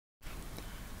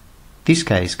this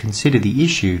case consider the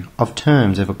issue of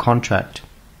terms of a contract,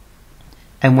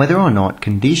 and whether or not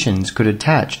conditions could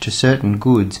attach to certain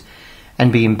goods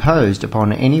and be imposed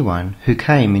upon anyone who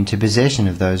came into possession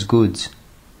of those goods.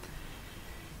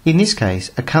 In this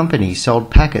case, a company sold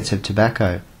packets of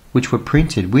tobacco which were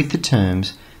printed with the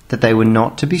terms that they were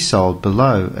not to be sold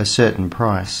below a certain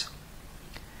price.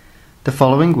 The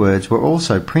following words were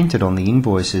also printed on the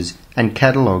invoices and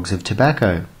catalogues of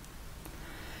tobacco.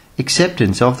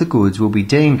 Acceptance of the goods will be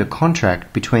deemed a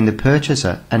contract between the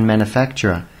purchaser and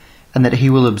manufacturer, and that he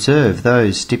will observe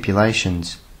those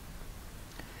stipulations.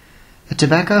 A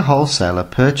tobacco wholesaler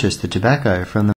purchased the tobacco from the